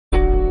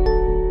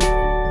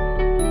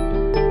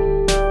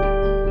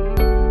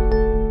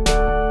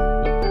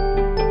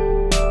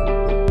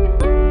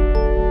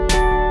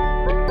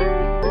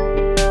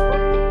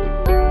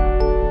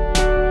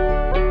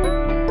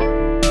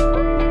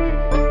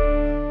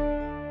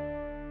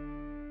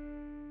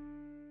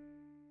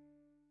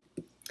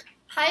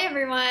Hi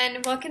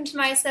everyone, welcome to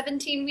my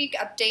 17-week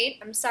update.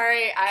 I'm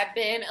sorry I've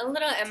been a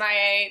little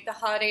MIA. The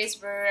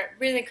holidays were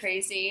really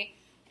crazy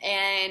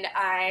and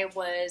I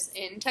was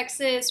in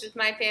Texas with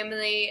my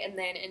family and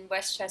then in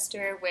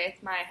Westchester with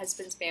my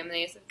husband's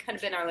family, so I've kind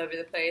of been all over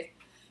the place.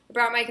 I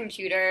brought my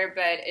computer,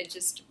 but it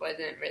just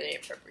wasn't really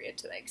appropriate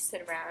to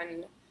sit around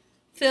and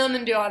film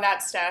and do all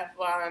that stuff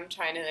while I'm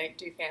trying to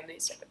do family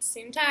stuff at the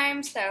same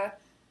time.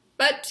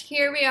 But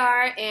here we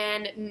are,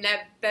 and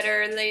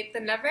better late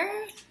than never,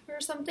 or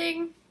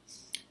something.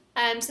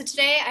 So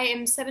today I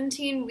am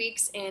 17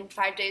 weeks and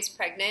 5 days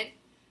pregnant.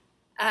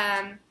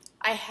 I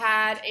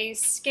had a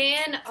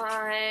scan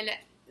on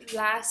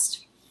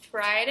last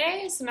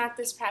Friday, so not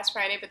this past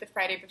Friday, but the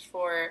Friday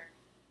before,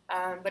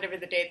 whatever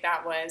the date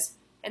that was.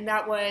 And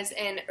that was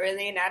an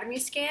early anatomy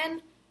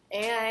scan,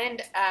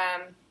 and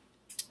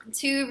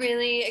two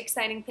really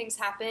exciting things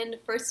happened.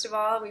 First of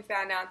all, we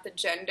found out the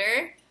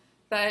gender.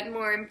 But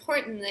more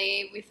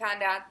importantly, we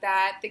found out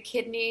that the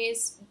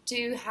kidneys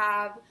do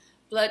have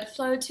blood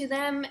flow to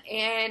them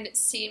and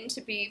seem to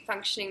be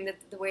functioning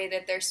the way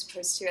that they're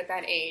supposed to at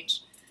that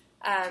age.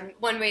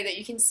 One way that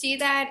you can see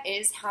that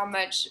is how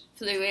much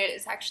fluid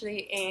is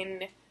actually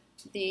in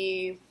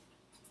the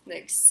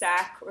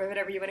sac, or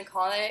whatever you want to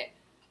call it,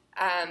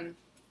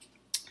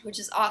 which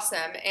is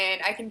awesome.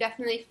 And I can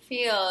definitely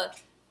feel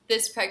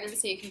this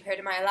pregnancy compared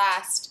to my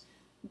last,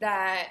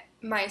 that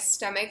my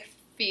stomach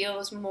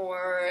feels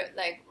more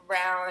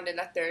round and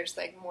that there's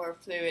more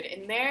fluid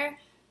in there.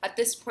 At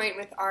this point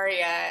with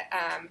Aria,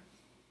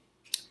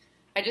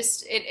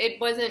 it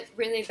wasn't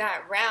really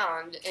that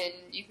round, and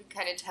you could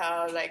kind of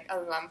tell a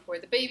lump where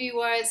the baby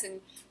was, and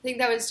I think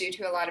that was due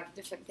to a lot of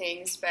different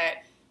things, but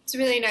it's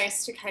really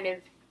nice to kind of,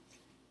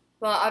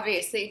 well,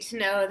 obviously to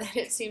know that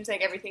it seems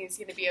like everything is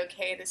going to be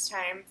okay this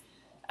time.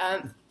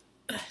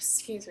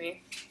 Excuse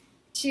me.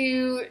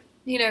 To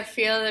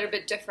feel a little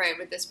bit different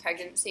with this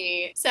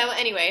pregnancy. So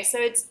anyway, so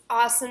it's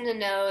awesome to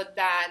know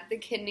that the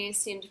kidneys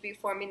seem to be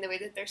forming the way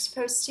that they're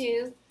supposed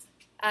to.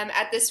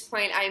 At this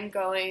point, I'm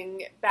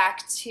going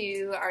back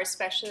to our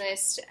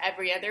specialist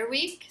every other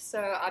week. So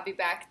I'll be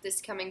back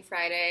this coming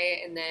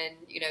Friday and then,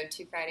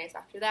 2 Fridays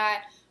after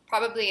that,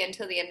 probably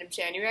until the end of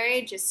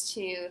January, just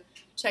to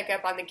check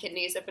up on the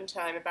kidneys up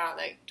until I'm about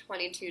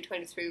 22,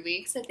 23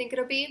 weeks, I think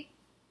it'll be.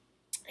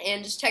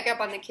 And just check up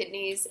on the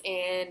kidneys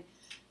and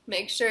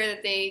make sure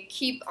that they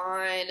keep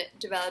on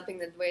developing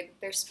the way that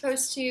they're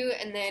supposed to,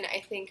 and then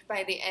I think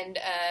by the end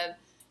of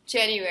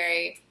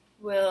January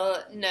we'll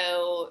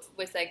know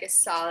with a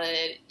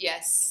solid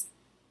yes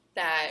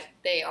that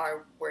they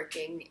are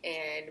working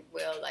and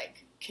will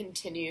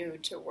continue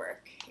to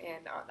work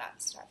and all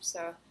that stuff.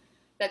 So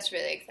that's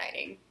really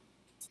exciting.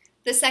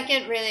 The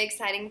second really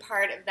exciting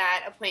part of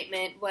that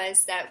appointment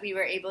was that we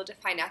were able to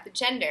find out the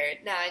gender.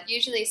 Now,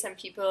 usually some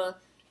people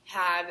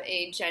have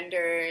a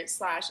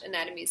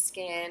gender/anatomy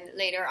scan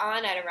later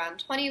on at around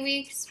 20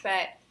 weeks,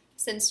 but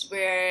since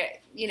we're,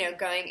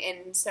 going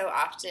in so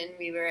often,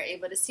 we were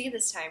able to see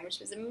this time, which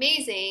was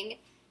amazing,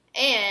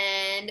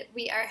 and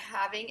we are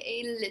having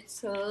a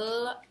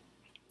little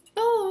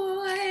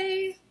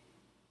boy.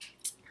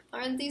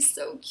 Aren't these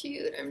so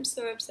cute? I'm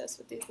so obsessed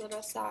with these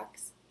little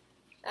socks.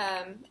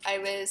 I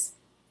was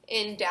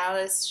in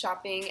Dallas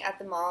shopping at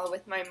the mall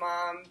with my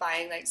mom,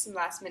 buying some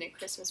last minute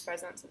Christmas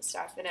presents and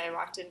stuff, and I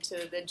walked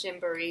into the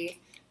Gymboree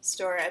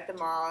store at the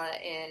mall,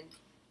 and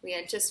we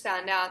had just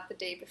found out the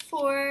day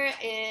before,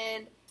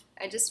 and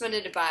I just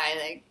wanted to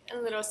buy a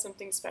little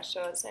something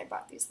special, so I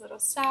bought these little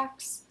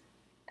socks.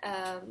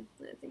 I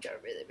think they're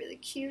really, really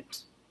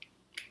cute.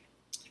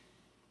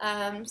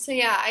 So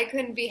yeah, I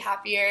couldn't be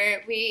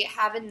happier. We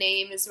have a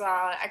name as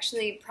well.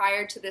 Actually,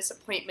 prior to this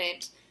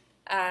appointment,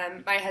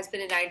 my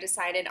husband and I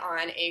decided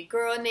on a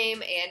girl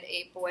name and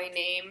a boy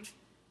name.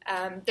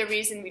 The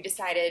reason we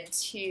decided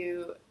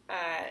to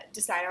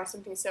decide on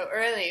something so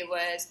early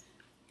was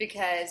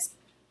because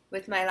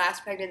with my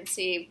last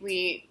pregnancy,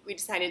 we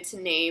decided to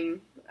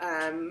name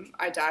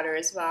our daughter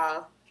as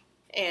well.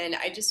 And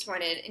I just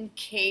wanted, in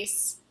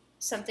case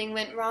something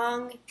went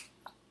wrong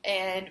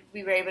and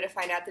we were able to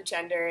find out the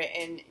gender,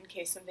 and in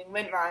case something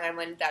went wrong, I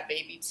wanted that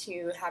baby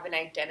to have an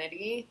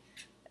identity.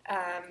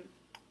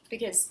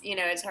 Because,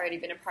 it's already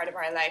been a part of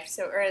our life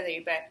so early,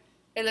 but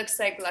it looks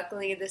like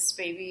luckily this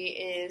baby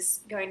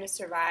is going to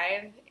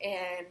survive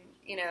and,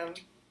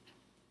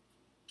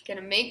 going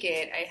to make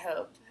it, I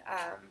hope,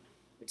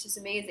 which is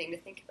amazing to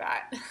think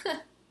about.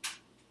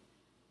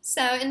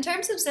 So in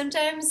terms of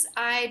symptoms,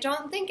 I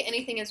don't think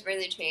anything has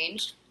really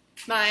changed.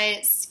 My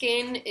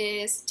skin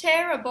is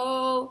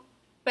terrible,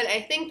 but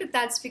I think that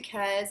that's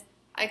because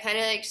I kind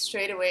of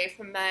strayed away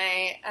from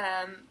my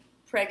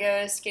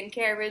Prego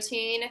skincare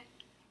routine.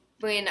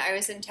 When I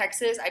was in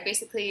Texas, I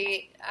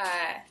basically,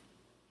 I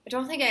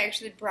don't think I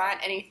actually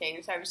brought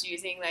anything, so I was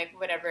using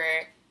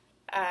whatever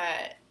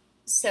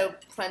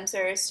soap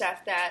cleanser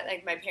stuff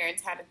that my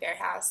parents had at their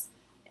house,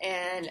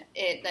 and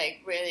it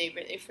really,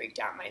 really freaked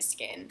out my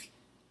skin.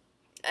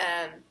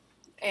 And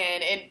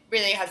it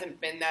really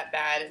hasn't been that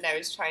bad, and I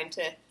was trying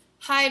to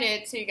hide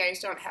it so you guys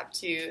don't have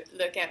to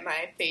look at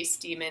my face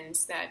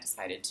demons that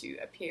decided to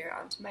appear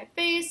onto my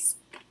face.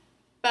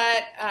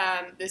 But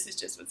this is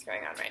just what's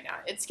going on right now.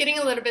 It's getting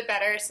a little bit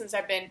better since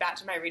I've been back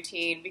to my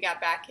routine. We got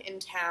back in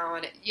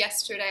town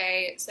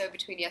yesterday, so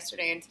between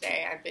yesterday and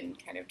today, I've been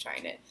kind of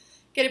trying to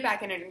get it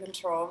back under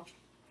control.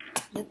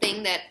 The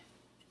thing that,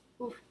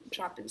 ooh, I'm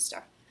dropping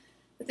stuff.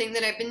 The thing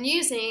that I've been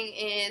using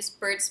is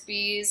Burt's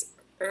Bees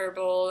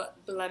Herbal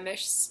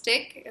Blemish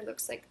Stick. It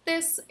looks like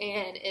this,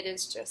 and it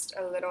is just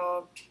a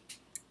little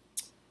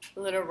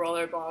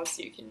roller ball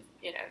so you can,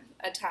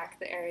 attack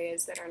the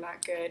areas that are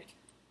not good.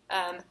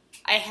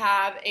 I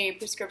have a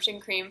prescription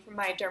cream from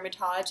my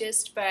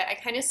dermatologist, but I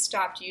kind of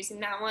stopped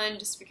using that one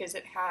just because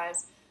it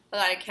has a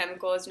lot of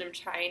chemicals, and I'm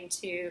trying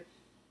to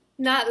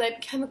not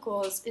let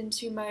chemicals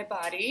into my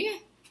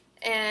body.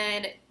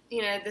 And,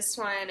 this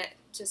one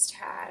just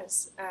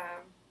has,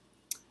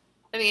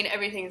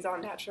 everything's all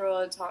natural.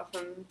 It's all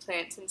from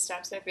plants and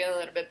stuff, so I feel a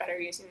little bit better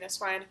using this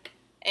one.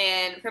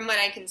 And from what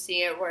I can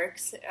see, it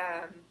works,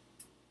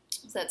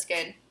 so that's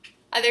good.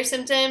 Other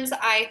symptoms,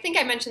 I think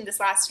I mentioned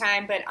this last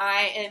time, but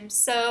I am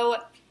so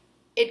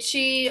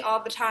itchy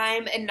all the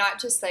time, and not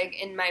just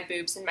like in my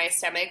boobs and my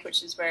stomach,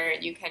 which is where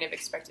you kind of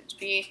expect it to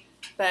be,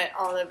 but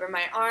all over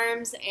my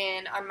arms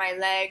and on my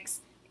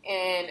legs.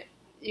 And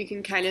you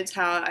can kind of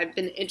tell I've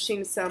been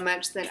itching so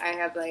much that I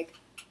have like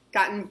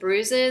gotten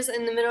bruises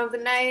in the middle of the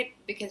night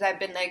because I've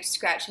been like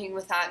scratching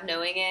without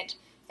knowing it,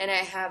 and I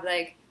have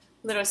like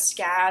little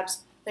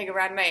scabs like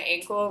around my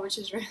ankle, which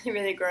is really,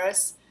 really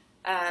gross.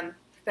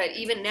 But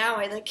even now,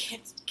 I like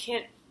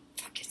can't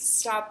fucking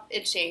stop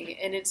itching,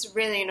 and it's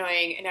really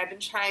annoying. And I've been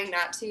trying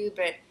not to,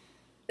 but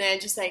then I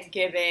just like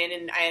give in,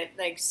 and I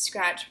like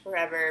scratch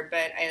forever.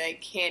 But I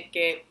like can't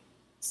get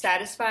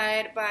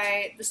satisfied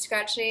by the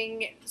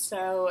scratching,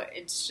 so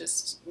it's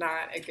just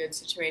not a good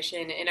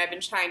situation. And I've been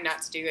trying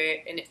not to do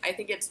it, and I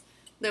think it's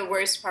the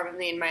worst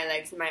probably in my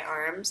legs and my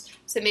arms.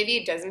 So maybe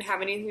it doesn't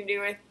have anything to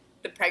do with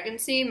the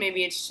pregnancy.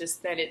 Maybe it's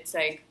just that it's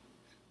like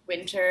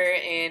winter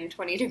and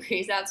 20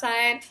 degrees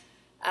outside.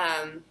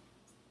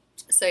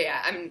 So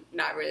yeah, I'm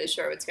not really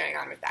sure what's going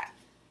on with that.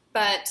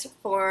 But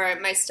for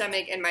my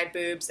stomach and my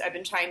boobs, I've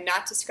been trying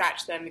not to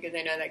scratch them because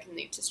I know that can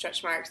lead to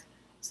stretch marks.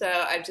 So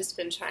I've just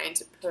been trying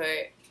to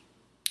put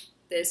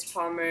this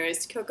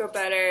Palmer's Cocoa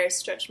Butter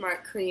Stretch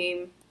Mark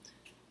Cream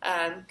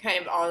kind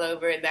of all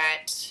over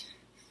that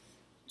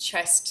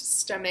chest,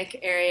 stomach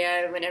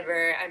area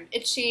whenever I'm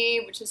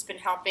itchy, which has been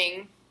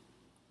helping.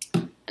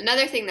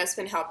 Another thing that's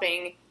been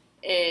helping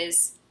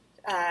is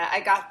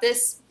I got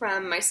this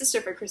from my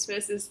sister for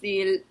Christmas. Is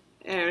the,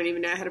 I don't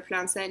even know how to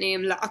pronounce that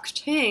name,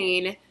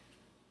 L'Octane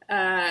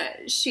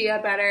Shea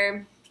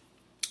Butter.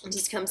 It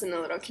just comes in a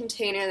little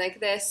container like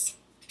this.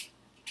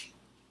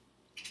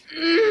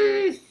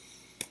 There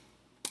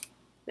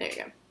you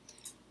go.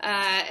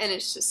 And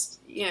it's just,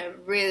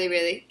 really,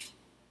 really,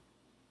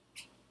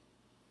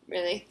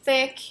 really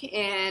thick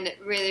and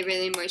really,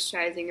 really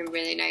moisturizing and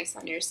really nice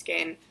on your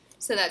skin.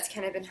 So that's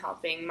kind of been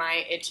helping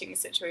my itching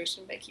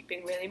situation by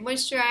keeping really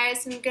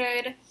moisturized and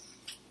good.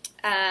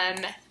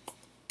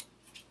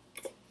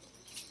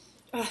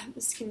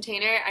 This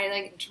container, I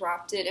like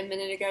dropped it a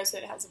minute ago, so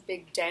it has a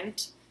big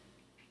dent.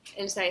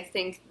 And so I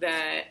think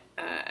that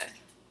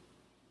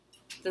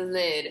the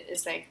lid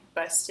is like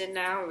busted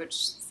now, which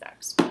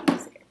sucks. But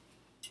that's okay.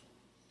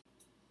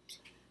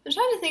 I'm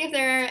trying to think if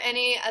there are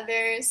any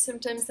other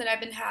symptoms that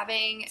I've been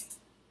having.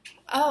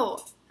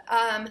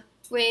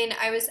 When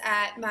I was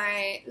at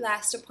my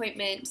last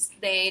appointment,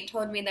 they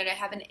told me that I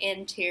have an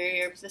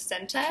anterior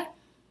placenta,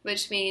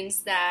 which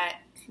means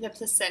that the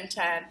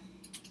placenta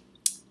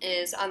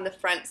is on the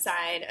front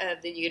side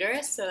of the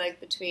uterus, so like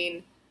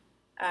between,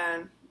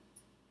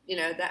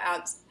 the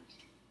outs.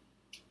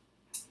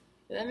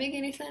 Did that make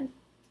any sense?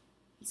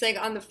 It's like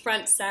on the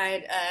front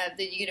side of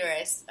the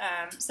uterus.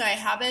 So I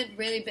haven't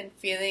really been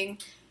feeling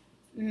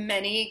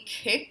many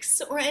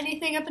kicks or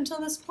anything up until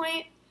this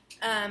point,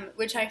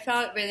 which I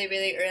felt really,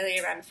 really early,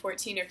 around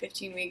 14 or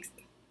 15 weeks.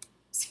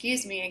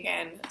 Excuse me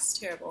again, that's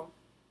terrible.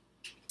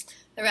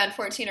 Around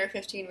 14 or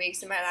 15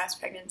 weeks in my last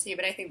pregnancy,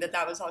 but I think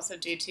that was also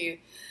due to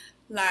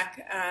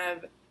lack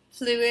of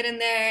fluid in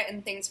there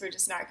and things were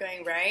just not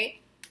going right.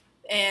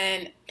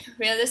 And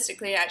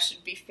realistically, I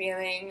should be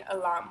feeling a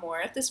lot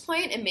more at this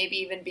point and maybe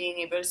even being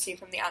able to see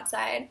from the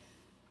outside.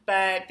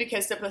 But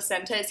because the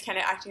placenta is kind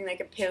of acting like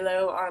a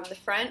pillow on the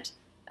front,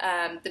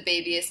 the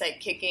baby is like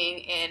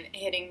kicking and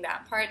hitting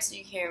that part, so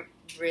you can't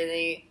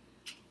really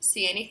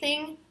see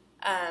anything.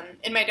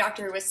 And my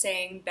doctor was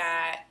saying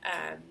that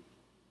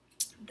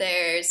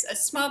there's a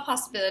small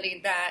possibility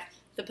that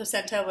the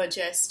placenta will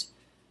just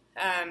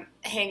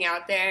hang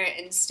out there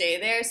and stay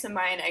there. So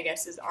mine, I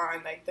guess, is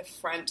on like the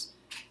front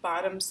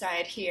bottom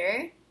side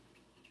here.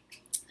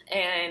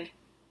 And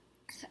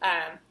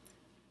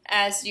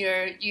as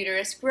your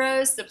uterus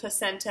grows, the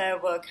placenta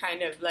will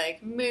kind of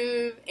like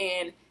move,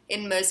 and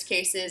in most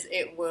cases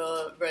it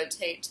will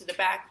rotate to the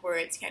back where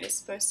it's kind of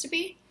supposed to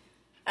be.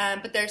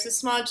 But there's a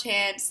small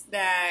chance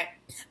that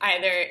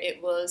either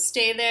it will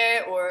stay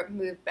there or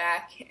move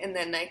back and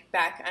then like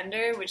back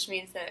under, which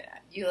means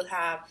that you'll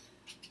have,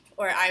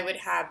 or I would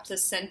have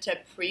placenta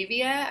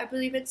previa, I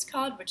believe it's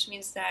called, which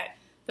means that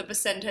the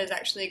placenta is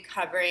actually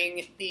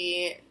covering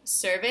the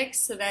cervix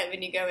so that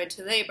when you go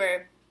into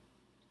labor,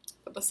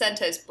 the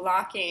placenta is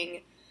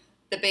blocking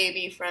the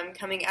baby from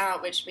coming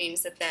out, which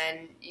means that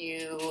then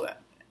you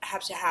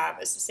have to have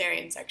a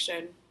cesarean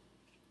section.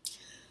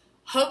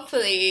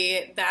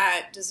 Hopefully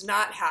that does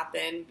not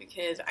happen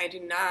because I do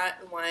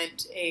not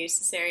want a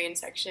cesarean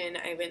section.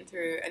 I went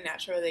through a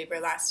natural labor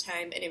last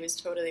time and it was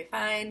totally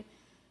fine.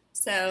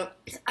 So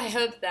I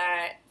hope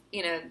that,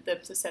 you know, the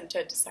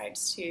placenta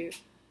decides to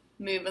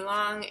move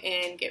along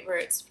and get where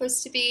it's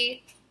supposed to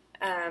be.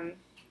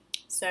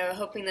 So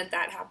hoping that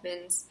that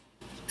happens.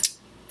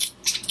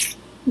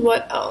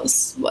 What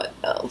else? What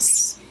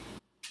else?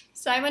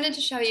 So I wanted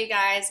to show you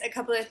guys a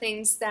couple of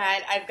things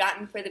that I've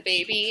gotten for the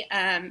baby,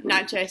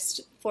 not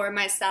just for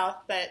myself,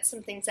 but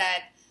some things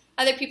that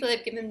other people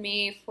have given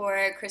me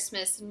for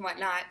Christmas and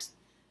whatnot.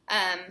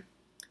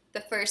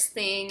 The first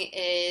thing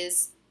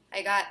is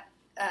I got,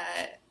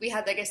 we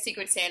had like a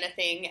Secret Santa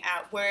thing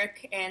at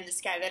work, and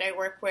this guy that I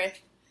work with,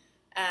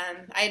 I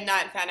had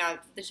not found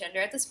out the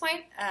gender at this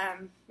point.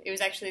 It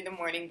was actually the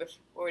morning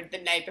before, or the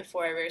night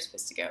before we were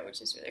supposed to go,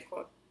 which is really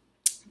cool.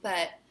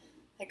 But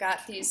I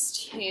got these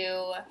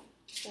two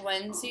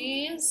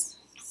onesies.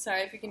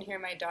 Sorry if you can hear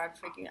my dog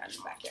freaking out in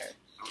the backyard.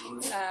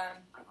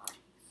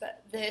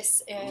 But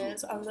this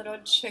is a little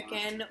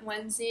chicken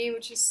onesie,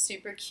 which is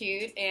super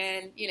cute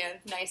and, you know,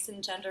 nice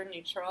and gender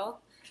neutral.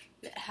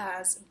 It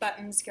has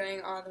buttons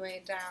going all the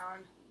way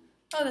down.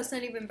 Oh, that's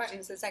not even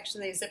buttons. It's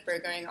actually a zipper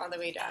going all the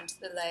way down to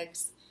the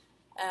legs.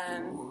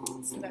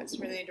 So that's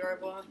really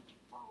adorable.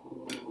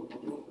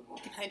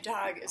 My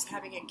dog is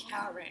having a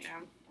cow right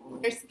now.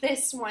 There's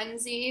this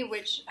onesie,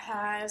 which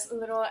has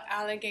little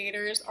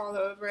alligators all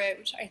over it,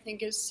 which I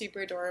think is super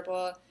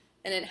adorable.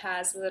 And it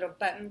has little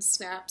button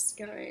snaps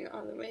going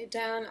all the way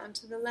down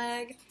onto the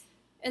leg.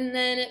 And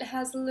then it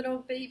has little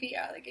baby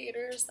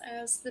alligators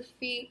as the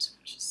feet,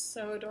 which is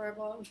so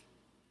adorable.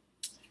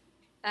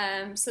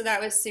 So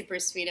that was super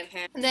sweet of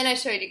him. And then I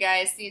showed you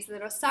guys these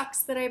little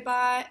socks that I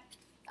bought.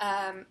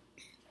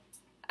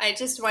 I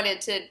just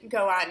wanted to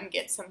go out and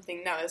get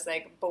something that was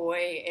like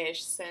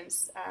boy-ish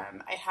since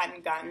I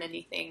hadn't gotten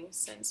anything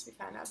since we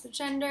found out the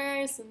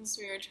gender, since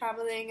we were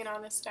traveling and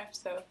all this stuff,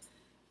 so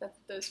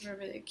those were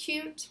really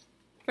cute.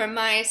 From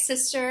my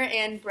sister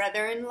and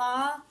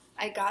brother-in-law,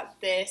 I got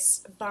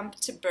this Bump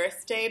to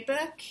Birthday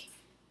book,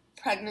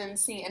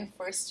 Pregnancy and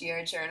First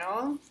Year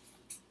Journal.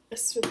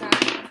 Just with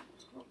that,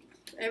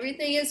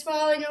 everything is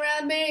falling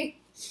around me.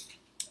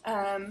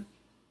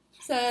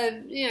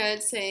 So, you know,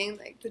 it's saying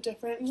like the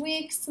different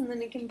weeks, and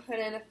then you can put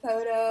in a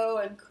photo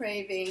and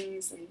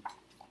cravings, and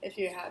if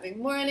you're having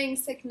morning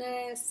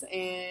sickness,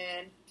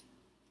 and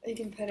you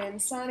can put in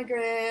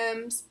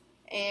sonograms,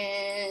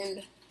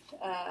 and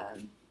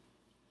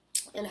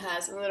it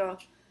has a little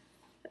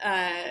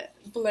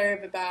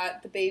blurb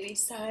about the baby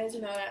size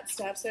and all that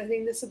stuff. So I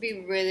think this will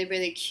be really,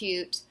 really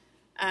cute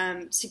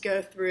to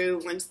go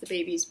through once the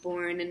baby's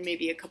born and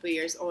maybe a couple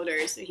years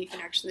older, so he can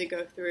actually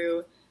go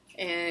through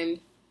and,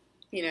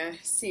 you know,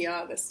 see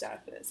all the stuff.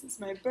 This is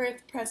my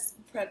birth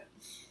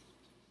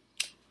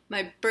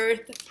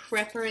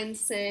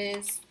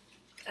preferences,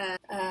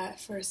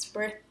 first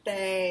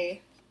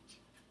birthday,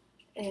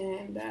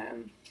 and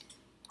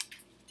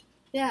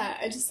yeah,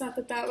 I just thought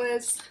that that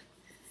was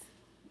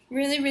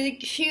really, really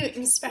cute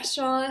and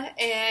special,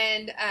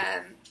 and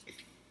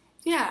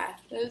yeah,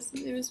 it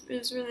was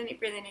really,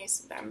 really nice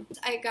of them.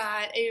 I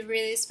got a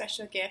really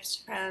special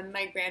gift from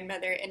my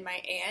grandmother and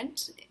my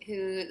aunt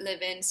who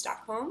live in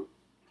Stockholm.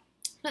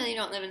 No, they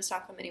don't live in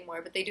Stockholm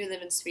anymore, but they do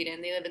live in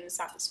Sweden. They live in the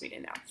south of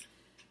Sweden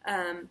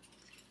now.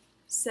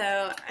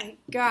 So I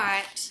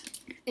got,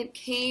 it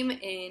came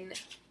in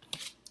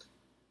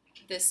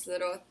this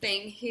little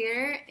thing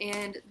here,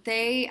 and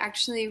they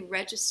actually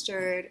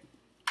registered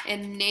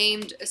and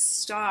named a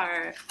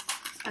star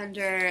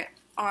under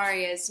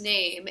Aria's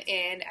name.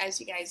 And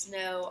as you guys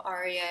know,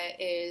 Aria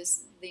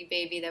is the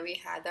baby that we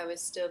had that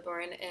was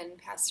stillborn and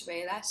passed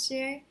away last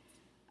year.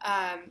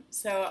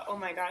 So, oh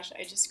my gosh,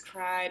 I just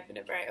cried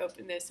whenever I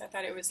opened this. I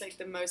thought it was like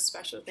the most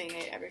special thing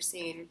I'd ever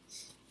seen.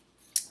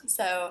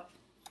 So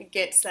it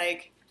gets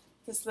like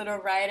this little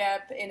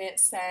write-up, and it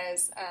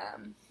says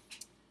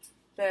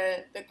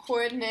the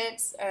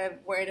coordinates of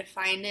where to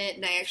find it,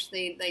 and I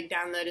actually like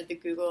downloaded the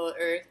Google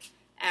Earth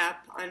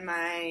app on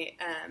my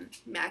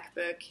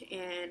MacBook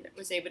and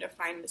was able to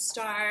find the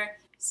star.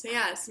 So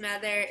yeah, so now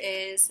there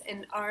is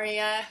an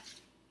Aria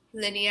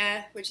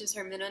Linnea, which is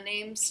her middle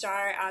name,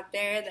 star out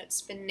there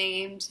that's been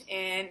named,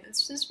 and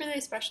it's just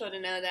really special to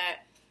know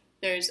that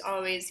there's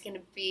always going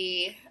to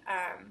be,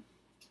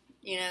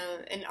 you know,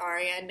 an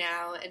Aria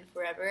now and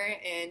forever,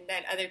 and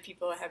that other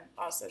people have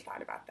also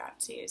thought about that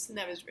too, so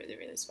that was really,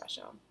 really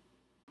special.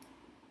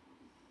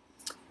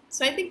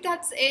 So I think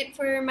that's it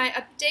for my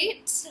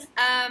update.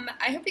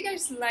 I hope you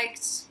guys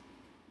liked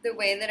the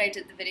way that I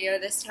did the video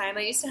this time.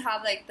 I used to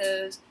have like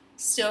those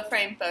still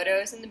frame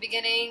photos in the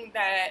beginning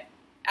that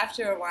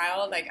after a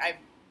while, like I've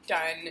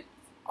done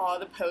all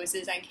the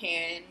poses I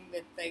can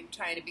with like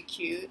trying to be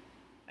cute.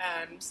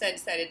 So I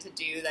decided to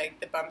do like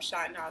the bump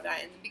shot and all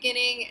that in the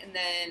beginning, and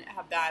then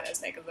have that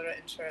as like a little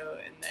intro,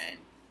 and then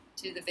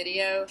do the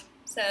video.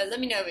 So let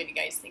me know what you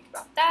guys think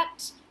about that.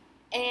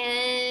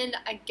 And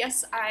I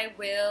guess I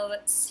will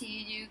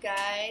see you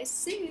guys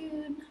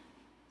soon.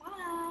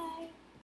 Bye.